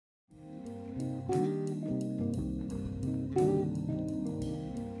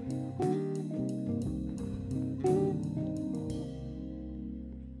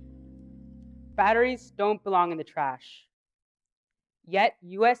Batteries don't belong in the trash. Yet,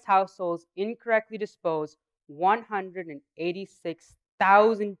 US households incorrectly dispose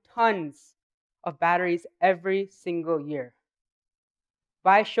 186,000 tons of batteries every single year.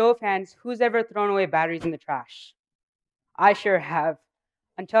 By a show of hands, who's ever thrown away batteries in the trash? I sure have,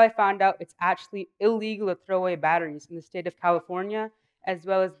 until I found out it's actually illegal to throw away batteries in the state of California, as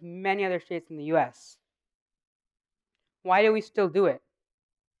well as many other states in the US. Why do we still do it?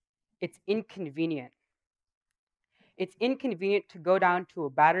 It's inconvenient. It's inconvenient to go down to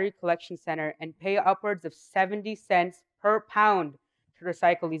a battery collection center and pay upwards of 70 cents per pound to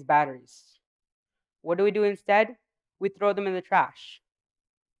recycle these batteries. What do we do instead? We throw them in the trash.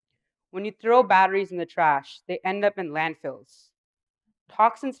 When you throw batteries in the trash, they end up in landfills.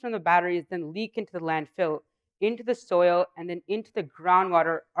 Toxins from the batteries then leak into the landfill, into the soil, and then into the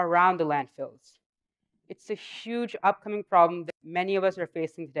groundwater around the landfills. It's a huge upcoming problem that many of us are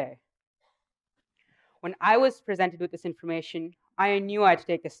facing today. When I was presented with this information, I knew I had to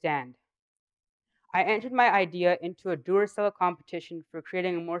take a stand. I entered my idea into a Duracell competition for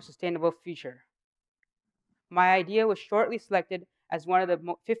creating a more sustainable future. My idea was shortly selected as one of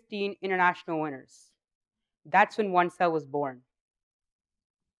the 15 international winners. That's when OneCell was born.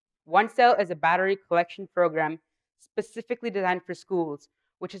 OneCell is a battery collection program specifically designed for schools,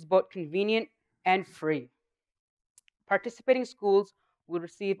 which is both convenient and free. Participating schools will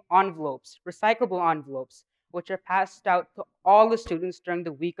receive envelopes, recyclable envelopes, which are passed out to all the students during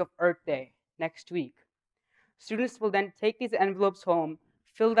the week of Earth Day, next week. Students will then take these envelopes home,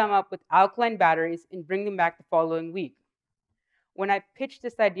 fill them up with alkaline batteries, and bring them back the following week. When I pitched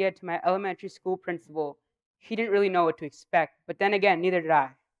this idea to my elementary school principal, he didn't really know what to expect, but then again, neither did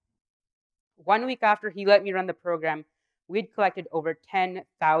I. 1 week after he let me run the program, we'd collected over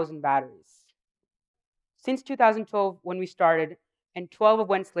 10,000 batteries. Since 2012, when we started, and 12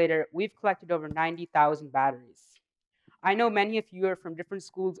 events later, we've collected over 90,000 batteries. I know many of you are from different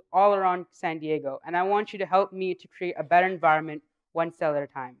schools all around San Diego, and I want you to help me to create a better environment one cell at a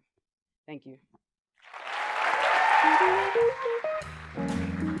time. Thank you.